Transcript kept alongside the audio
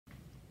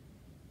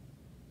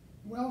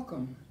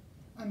Welcome.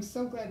 I'm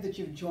so glad that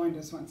you've joined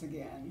us once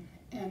again.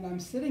 And I'm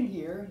sitting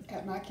here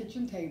at my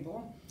kitchen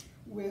table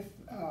with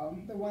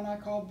the one I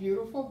call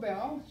Beautiful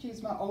Belle.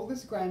 She's my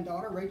oldest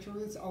granddaughter, Rachel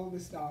Ruth's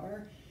oldest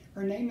daughter.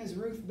 Her name is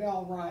Ruth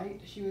Bell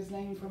Wright. She was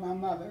named for my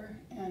mother,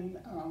 and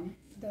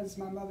does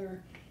my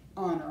mother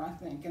honor, I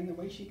think, and the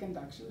way she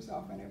conducts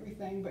herself and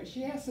everything. But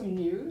she has some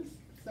news,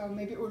 so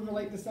maybe it would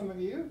relate to some of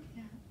you.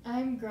 Yeah.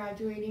 I'm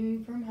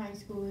graduating from high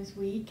school this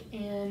week,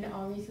 and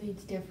obviously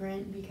it's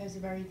different because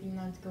of everything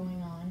that's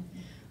going on.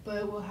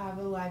 But we'll have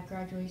a live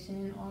graduation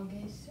in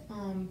August,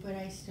 but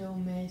I still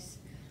miss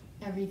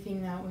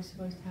everything that was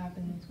supposed to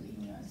happen this week.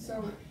 Yeah,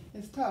 so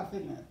it's tough,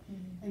 isn't it?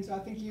 Mm-hmm. And so I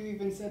think you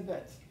even said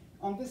that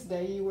on this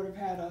day you would have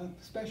had a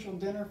special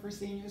dinner for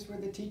seniors where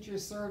the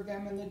teachers served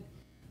them in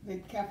the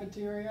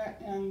cafeteria,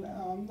 and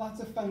lots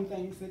of fun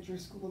things that your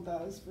school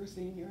does for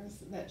seniors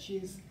that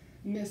she's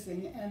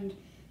missing. And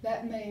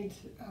that made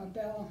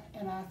Belle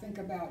and I think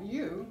about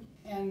you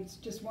and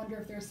just wonder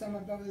if there's some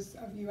of those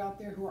of you out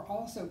there who are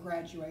also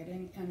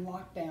graduating and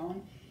locked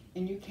down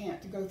and you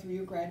can't go through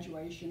your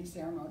graduation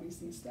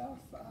ceremonies and stuff.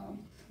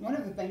 One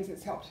of the things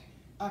that's helped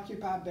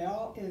occupy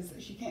Belle is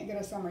she can't get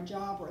a summer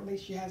job, or at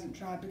least she hasn't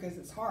tried because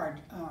it's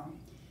hard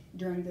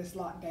during this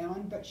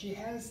lockdown, but she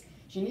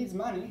needs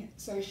money,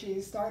 so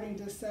she's starting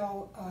to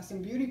sell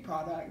some beauty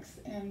products.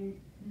 And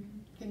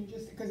can you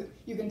just, because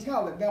you can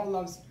tell that Belle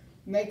loves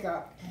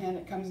makeup, and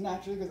it comes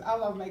naturally because I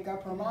love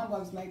makeup, her mom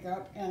loves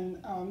makeup,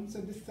 and so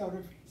this is sort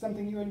of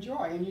something you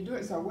enjoy, and you do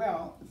it so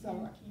well.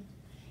 So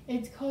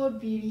it's called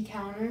Beauty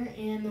Counter,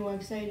 and the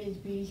website is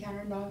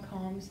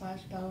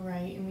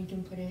beautycounter.com/BelleWright, and we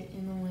can put it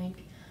in the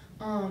link.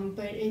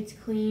 But it's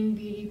clean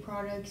beauty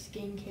products,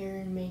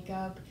 skincare, and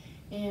makeup,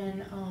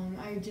 and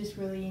I just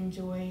really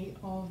enjoy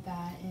all of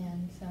that.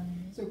 And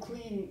so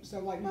clean, so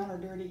like mine are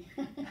dirty.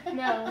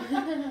 No.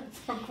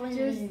 So clean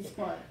just means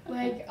what?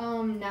 Like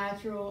all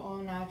natural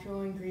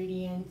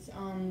ingredients,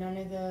 none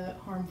of the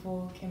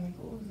harmful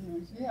chemicals.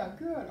 Yeah,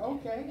 good.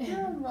 Okay.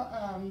 Yeah.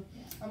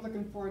 I'm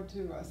looking forward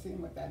to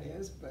seeing what that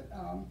is. But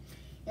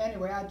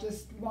anyway, I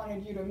just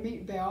wanted you to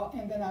meet Belle,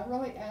 and then I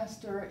really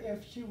asked her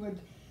if she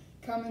would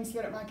come and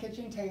sit at my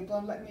kitchen table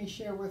and let me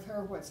share with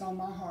her what's on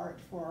my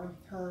heart for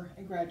her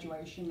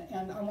graduation.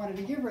 And I wanted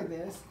to give her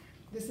this.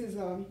 This is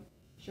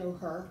show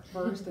her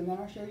first, and then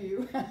I'll show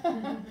you.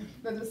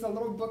 But it's a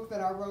little book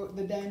that I wrote,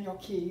 The Daniel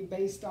Key,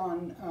 based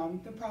on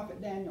the prophet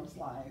Daniel's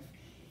life.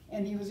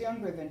 And he was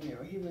younger than you.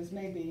 He was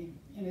maybe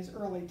in his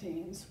early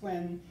teens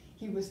when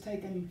he was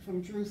taken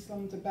from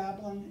Jerusalem to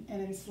Babylon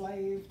and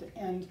enslaved.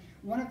 And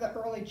one of the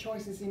early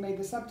choices he made,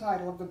 the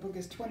subtitle of the book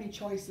is 20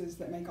 Choices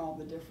That Make All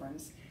the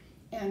Difference.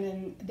 And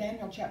in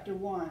Daniel chapter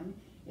 1,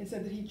 it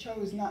said that he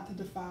chose not to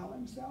defile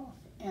himself.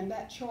 And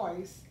that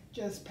choice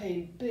just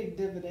paid big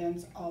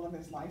dividends all of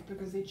his life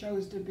because he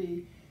chose to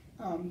be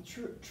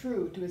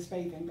true to his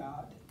faith in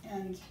God.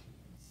 And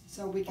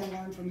so we can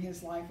learn from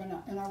his life.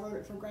 And I wrote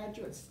it for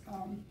graduates.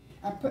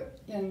 I put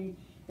in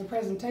the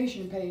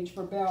presentation page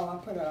for Belle, I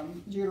put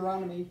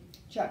Deuteronomy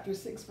chapter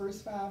 6,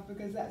 verse 5,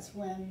 because that's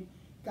when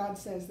God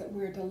says that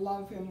we're to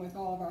love him with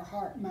all of our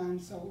heart,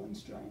 mind, soul, and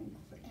strength.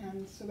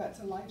 And so that's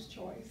a life's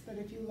choice, that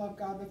if you love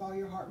God with all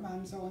your heart,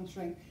 mind, soul, and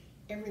strength,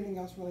 everything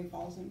else really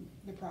falls in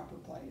the proper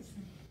place.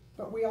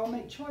 But we all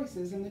make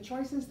choices, and the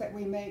choices that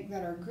we make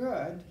that are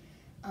good,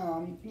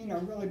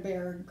 really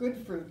bear good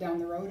fruit down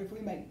the road. If we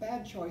make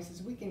bad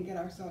choices, we can get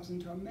ourselves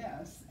into a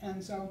mess.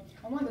 And so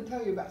I wanted to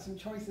tell you about some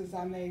choices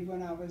I made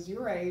when I was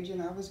your age and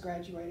I was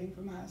graduating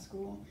from high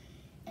school.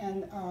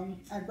 And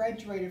I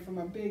graduated from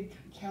a big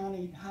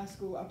county high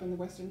school up in the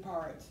western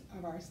part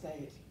of our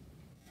state.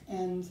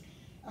 And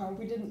I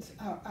went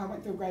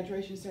through a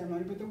graduation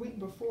ceremony, but the week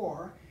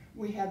before,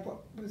 we had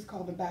what was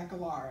called the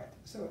baccalaureate.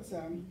 So it's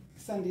a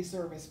Sunday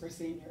service for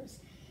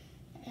seniors.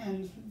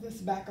 And this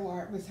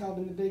baccalaureate was held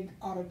in the big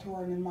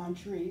auditorium in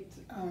Montreat,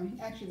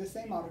 actually the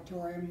same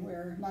auditorium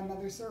where my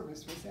mother's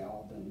service was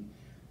held. And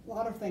a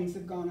lot of things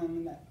have gone on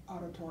in that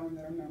auditorium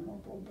that are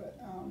memorable, but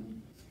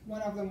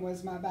one of them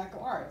was my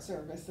baccalaureate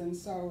service. And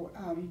so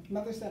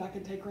Mother said I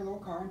could take her little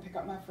car and pick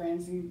up my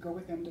friends and go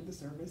with them to the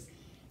service.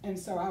 And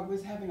so I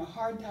was having a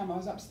hard time. I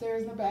was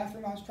upstairs in the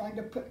bathroom. I was trying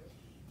to put,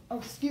 oh,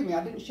 excuse me,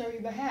 I didn't show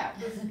you the hat.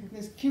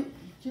 This cute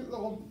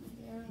little,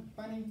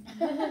 funny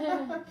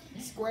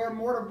square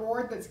mortar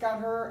board that's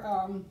got her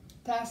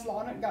tassel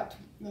on it, got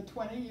the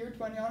year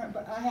 20 on it.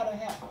 But I had a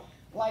hat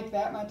like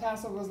that. My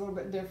tassel was a little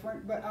bit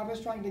different, but I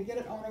was trying to get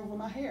it on over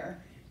my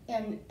hair.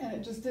 And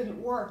it just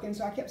didn't work. And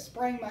so I kept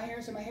spraying my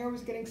hair, so my hair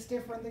was getting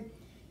stiffer. And the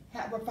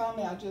hat, but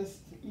finally I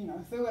just,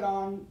 threw it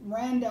on,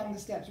 ran down the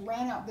steps,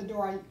 ran out the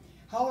door. I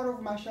hollered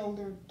over my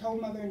shoulder,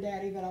 told Mother and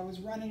Daddy that I was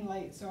running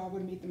late so I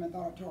would meet them at the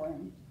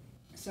auditorium.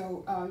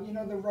 So,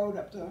 the road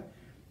up to,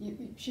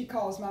 she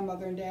calls my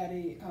Mother and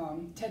Daddy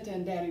Teta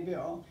and Daddy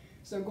Bill.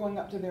 So going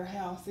up to their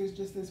house, there's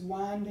just this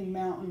winding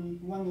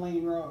mountain,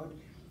 one-lane road.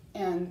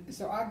 And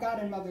so I got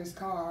in Mother's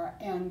car,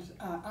 and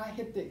I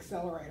hit the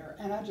accelerator,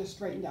 and I just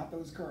straightened out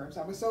those curves.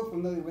 I was so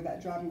familiar with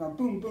that driving, going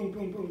boom, boom,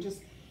 boom, boom,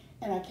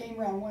 and I came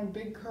around one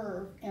big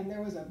curve, and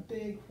there was a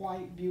big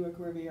white Buick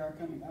Riviera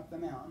coming up the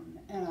mountain,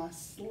 and I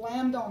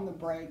slammed on the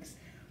brakes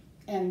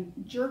and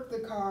jerked the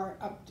car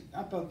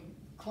up a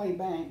clay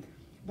bank,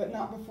 but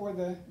not before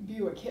the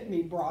Buick hit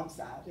me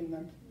broadside in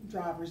the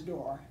driver's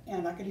door,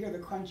 and I could hear the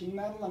crunching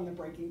metal and the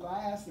breaking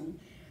glass, and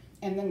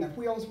then the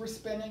wheels were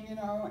spinning, you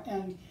know,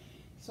 and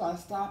so I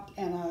stopped,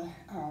 and I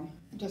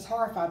just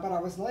horrified, but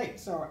I was late,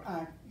 so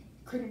I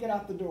couldn't get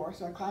out the door,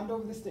 so I climbed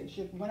over the stick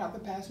shift, went out the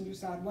passenger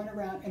side, went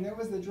around, and there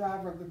was the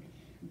driver of the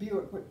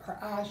Buick with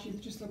her eyes. She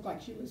just looked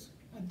like she was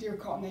a deer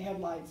caught in the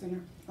headlights,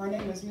 and her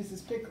name was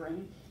Mrs.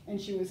 Pickering, and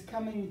she was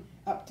coming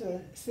up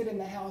to sit in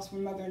the house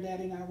when Mother and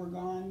Daddy and I were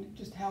gone,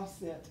 just house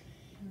sit.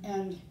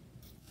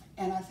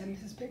 And I said,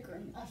 Mrs.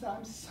 Pickering, I said,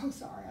 I'm so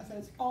sorry. I said,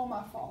 it's all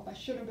my fault. I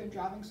shouldn't have been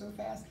driving so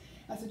fast.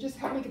 I said, just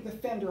help me get the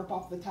fender up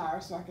off the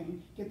tire so I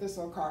can get this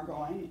little car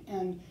going.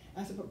 And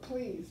I said, but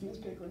please, Miss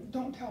Pickering,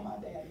 don't tell my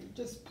daddy.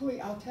 Just please,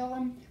 I'll tell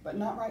him, but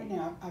not right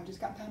now. I've just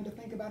got time to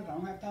think about it. I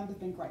don't have time to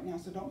think right now,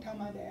 so don't tell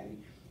my daddy.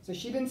 So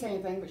she didn't say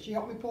anything, but she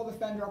helped me pull the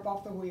fender up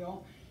off the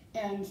wheel.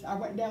 And I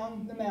went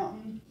down the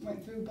mountain,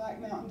 went through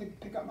Black Mountain to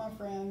pick up my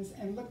friends,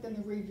 and looked in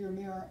the rearview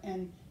mirror,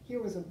 and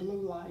here was a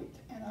blue light,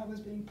 and I was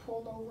being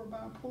pulled over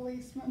by a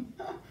policeman.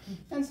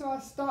 And so I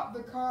stopped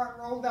the car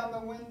and rolled down the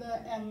window,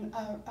 and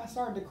I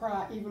started to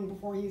cry even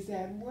before he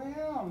said,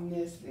 well,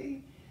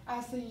 Missy,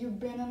 I said, you've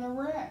been in a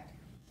wreck.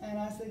 And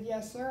I said,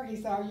 yes, sir. He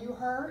said, are you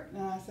hurt?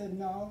 And I said,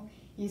 no.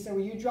 He said,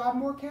 well, you drive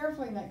more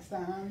carefully next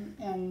time.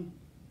 And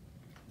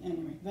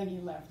anyway, then he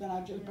left, and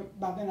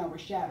by then I was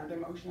shattered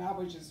emotionally. I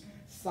was just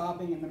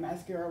sobbing, and the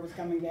mascara was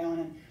coming down,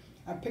 and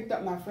I picked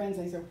up my friends,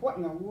 and they said, what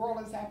in the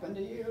world has happened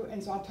to you?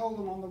 And so I told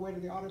them on the way to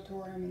the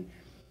auditorium, and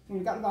when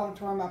we got to the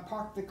auditorium, I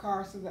parked the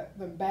car so that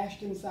the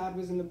bashed inside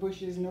was in the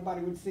bushes, and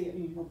nobody would see it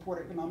and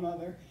report it to my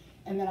mother.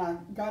 And then I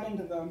got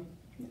into the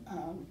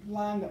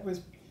line that was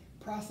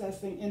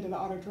processing into the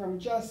auditorium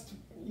just,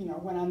 you know,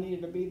 when I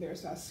needed to be there.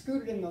 So I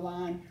scooted in the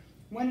line,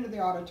 went into the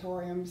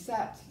auditorium,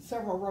 sat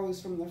several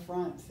rows from the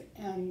front,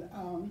 and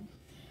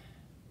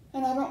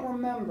I don't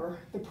remember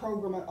the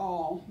program at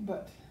all,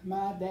 but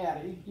my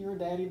daddy, your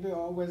daddy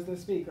Bill, was the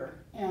speaker.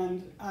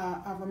 And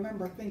I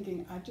remember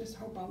thinking, I just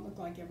hope I look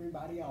like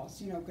everybody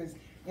else, you know, because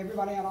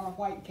everybody had on a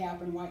white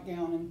cap and white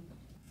gown, and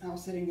I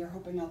was sitting there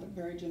hoping I looked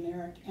very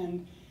generic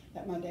and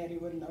that my daddy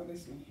wouldn't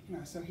notice me, you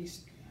know. So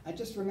I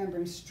just remember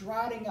him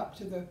striding up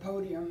to the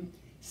podium,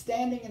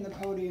 standing in the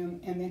podium,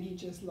 and then he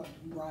just looked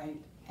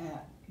right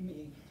at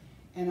me.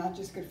 And I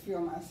just could feel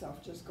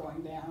myself just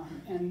going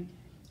down.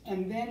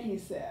 And then he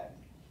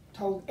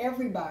told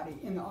everybody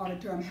in the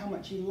auditorium how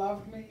much he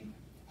loved me,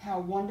 how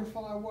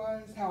wonderful I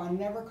was, how I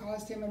never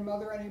caused him and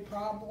Mother any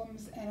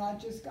problems, and I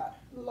just got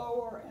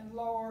lower and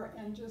lower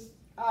and just,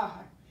 I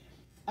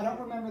don't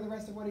remember the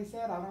rest of what he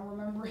said. I don't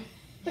remember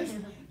his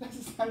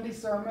Sunday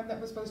sermon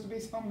that was supposed to be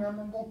so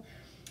memorable.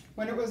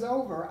 When it was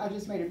over, I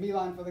just made a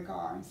beeline for the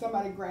car, and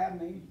somebody grabbed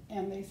me,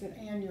 and they said,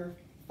 Ann, your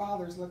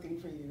father's looking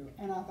for you.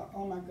 And I thought,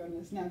 oh my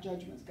goodness, now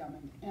judgment's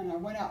coming. And I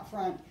went out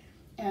front,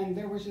 and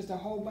there was just a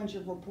whole bunch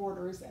of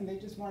reporters, and they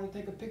just wanted to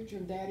take a picture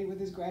of Daddy with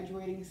his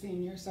graduating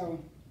senior, so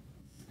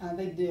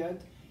they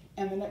did.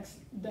 And the next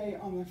day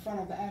on the front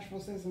of the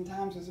Asheville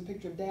Citizen-Times was a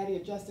picture of Daddy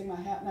adjusting my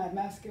hat, and I had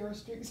mascara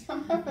streaks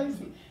on my face.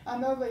 And I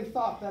know they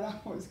thought that I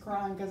was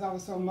crying because I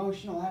was so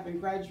emotional having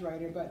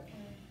graduated, but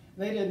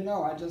they didn't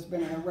know I'd just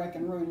been in a wreck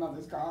and ruined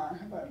Mother's car.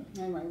 But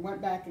anyway,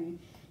 went back and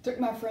took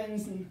my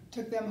friends and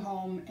took them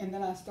home, and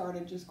then I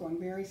started just going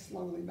very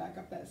slowly back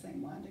up that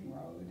same winding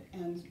road.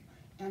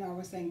 And I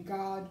was saying,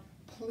 God,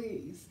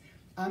 please,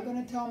 I'm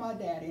going to tell my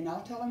daddy, and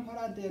I'll tell him what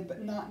I did,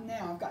 but not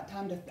now. I've got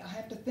time I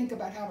have to think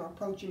about how to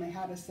approach him and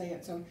how to say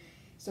it.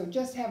 So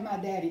just have my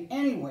daddy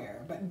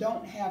anywhere, but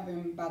don't have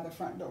him by the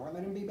front door.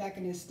 Let him be back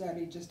in his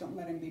study. Just don't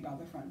let him be by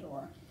the front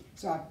door.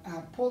 So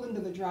I pulled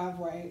into the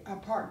driveway. I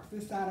parked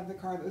this side of the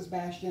car that was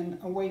bashed in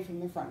away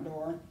from the front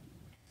door.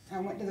 I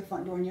went to the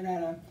front door, and you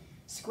had a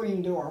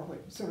screen door which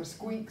sort of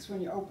squeaks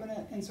when you open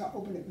it, and so I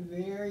opened it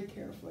very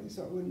carefully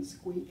so it wouldn't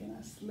squeak, and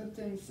I slipped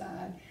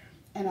inside,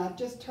 and I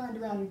just turned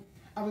around.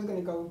 I was going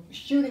to go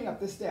shooting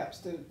up the steps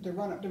to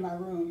run up to my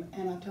room,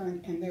 and I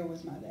turned, and there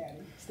was my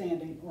daddy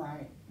standing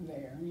right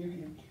there, and you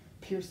had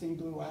piercing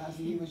blue eyes,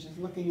 and he was just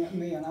looking at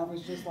me, and I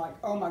was just like,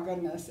 oh my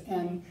goodness.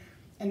 And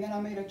then I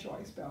made a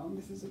choice, Bill, and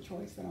this is a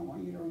choice that I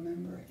want you to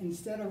remember.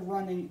 Instead of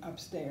running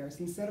upstairs,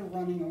 instead of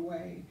running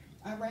away,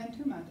 I ran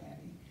to my daddy.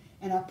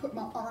 And I put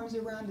my arms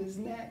around his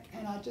neck,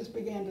 and I just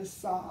began to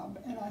sob.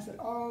 And I said,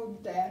 oh,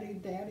 Daddy,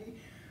 Daddy,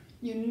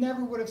 you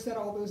never would have said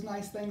all those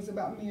nice things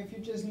about me if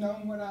you'd just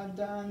known what I'd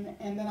done.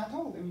 And then I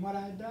told him what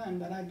I'd done,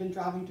 that I'd been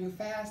driving too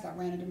fast. I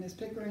ran into Miss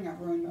Pickering. I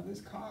ruined Mother's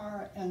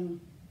car.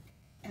 And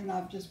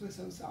I just was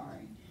so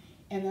sorry.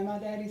 And then my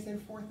daddy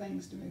said 4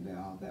 things to me,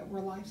 Bill, that were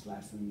life's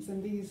lessons.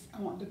 And these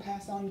I want to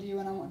pass on to you,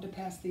 and I want to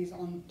pass these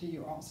on to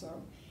you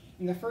also.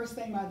 And the first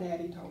thing my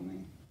daddy told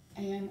me,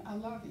 Ann, I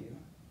love you.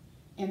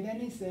 And then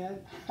he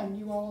said, I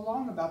knew all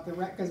along about the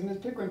wreck because Miss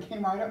Pickering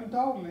came right up and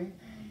told me.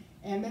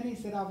 And then he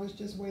said, I was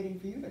just waiting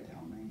for you to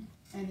tell me.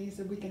 And he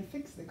said, we can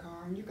fix the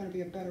car, and you're going to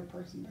be a better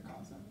person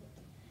because of it.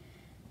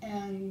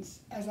 And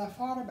as I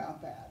thought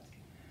about that,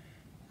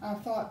 I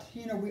thought,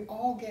 you know, we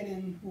all get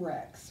in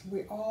wrecks.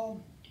 We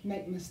all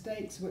make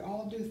mistakes. We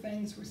all do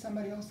things where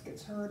somebody else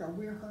gets hurt or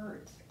we're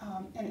hurt.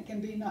 And it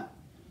can be not,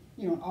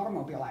 you know, an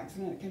automobile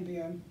accident. It can be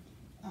a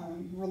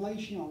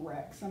relational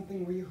wreck,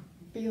 something where your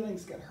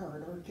feelings get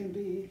hurt, or it can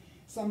be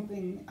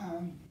something,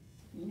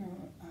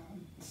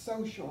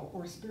 social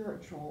or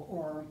spiritual,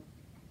 or,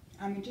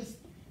 just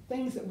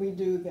things that we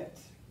do that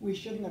we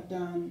shouldn't have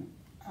done,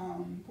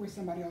 where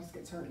somebody else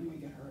gets hurt and we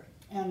get hurt.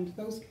 And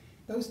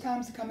those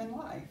times come in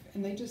life,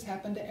 and they just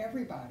happen to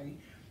everybody.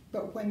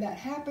 But when that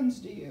happens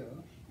to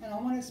you, and I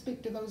want to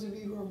speak to those of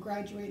you who are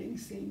graduating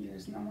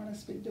seniors, and I want to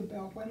speak to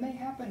Bill, when they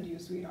happen to you,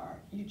 sweetheart,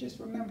 you just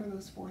remember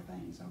those 4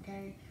 things,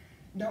 okay?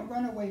 Don't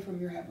run away from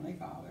your Heavenly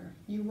Father.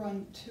 You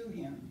run to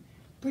Him.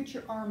 Put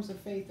your arms of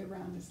faith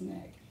around His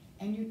neck,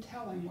 and you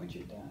tell Him what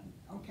you've done,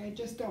 okay?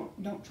 Just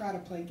don't try to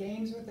play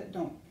games with it.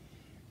 Don't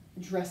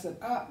dress it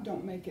up.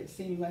 Don't make it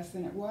seem less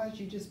than it was.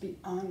 You just be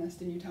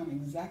honest, and you tell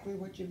Him exactly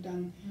what you've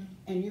done,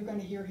 and you're going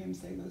to hear Him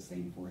say those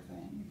same 4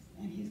 things.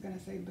 And He's going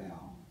to say,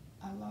 Bill,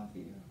 I love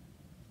you.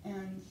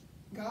 And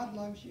God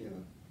loves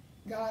you.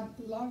 God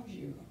loves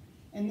you.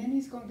 And then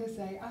He's going to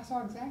say, I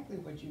saw exactly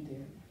what you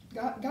did.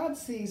 God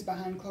sees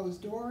behind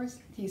closed doors.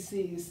 He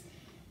sees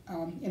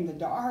in the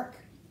dark.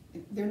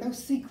 There are no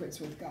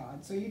secrets with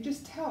God. So you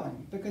just tell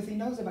Him, because He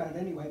knows about it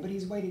anyway, but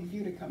He's waiting for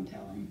you to come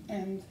tell Him.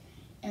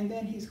 And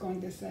then He's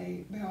going to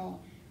say, Bill,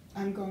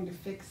 I'm going to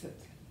fix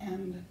it.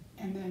 And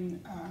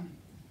then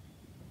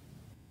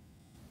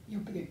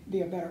you'll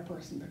be a better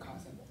person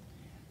because of it.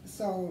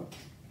 So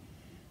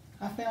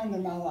I found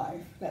in my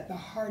life that the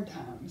hard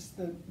times,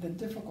 the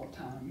difficult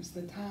times,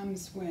 the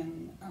times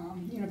when,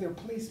 there are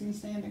policemen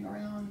standing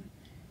around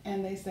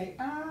and they say,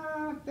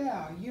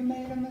 Bill, you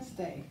made a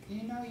mistake.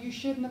 You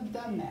shouldn't have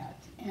done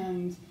that.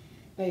 And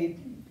they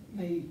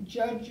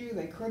judge you,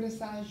 they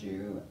criticize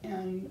you,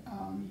 and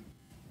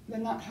they're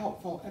not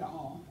helpful at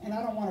all. And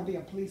I don't want to be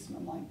a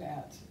policeman like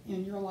that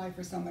in your life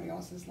or somebody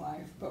else's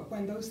life. But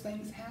when those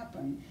things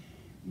happen,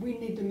 we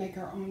need to make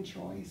our own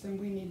choice, and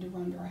we need to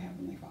run to our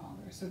Heavenly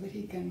Father so that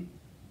He can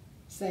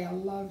say, I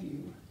love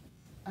you.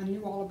 I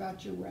knew all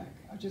about your wreck.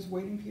 I was just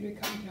waiting for you to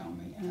come tell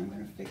me, and I'm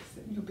going to fix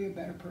it, and you'll be a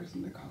better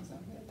person because of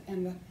it.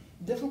 And the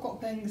difficult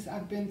things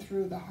I've been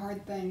through, the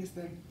hard things,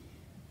 the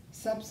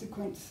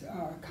subsequent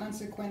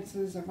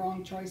consequences of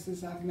wrong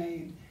choices I've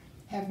made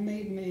have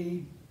made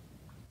me,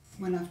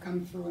 when I've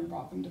come through and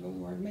brought them to the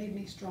Lord, made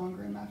me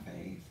stronger in my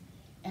faith,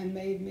 and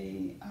made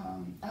me,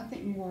 I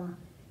think, more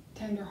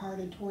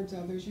tender-hearted towards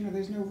others.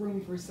 There's no room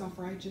for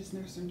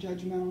self-righteousness or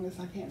judgmentalness.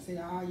 I can't say,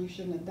 you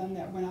shouldn't have done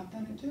that when I've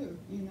done it too.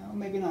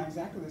 Maybe not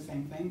exactly the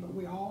same thing, but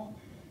we all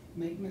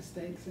make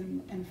mistakes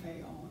and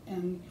fail.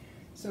 And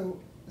so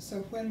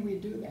when we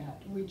do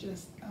that, we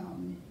just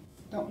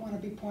don't want to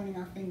be pointing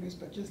our fingers,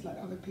 but just let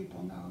other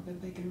people know that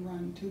they can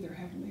run to their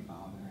Heavenly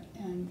Father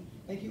and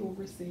that He will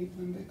receive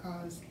them,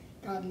 because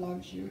God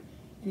loves you,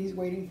 and He's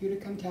waiting for you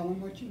to come tell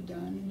Him what you've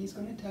done, and He's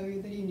going to tell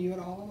you that He knew it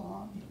all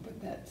along, but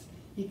that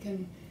He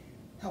can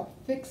help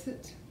fix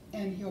it,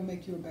 and He'll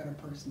make you a better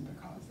person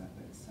because of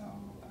it. So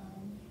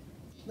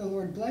the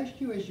Lord bless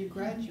you as you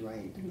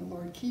graduate, and the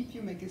Lord keep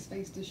you, make His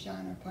face to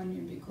shine upon you,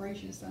 and be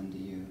gracious unto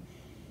you.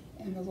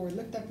 And the Lord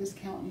lift up His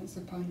countenance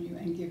upon you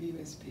and give you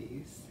His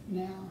peace,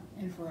 now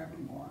and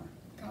forevermore.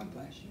 God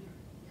bless you.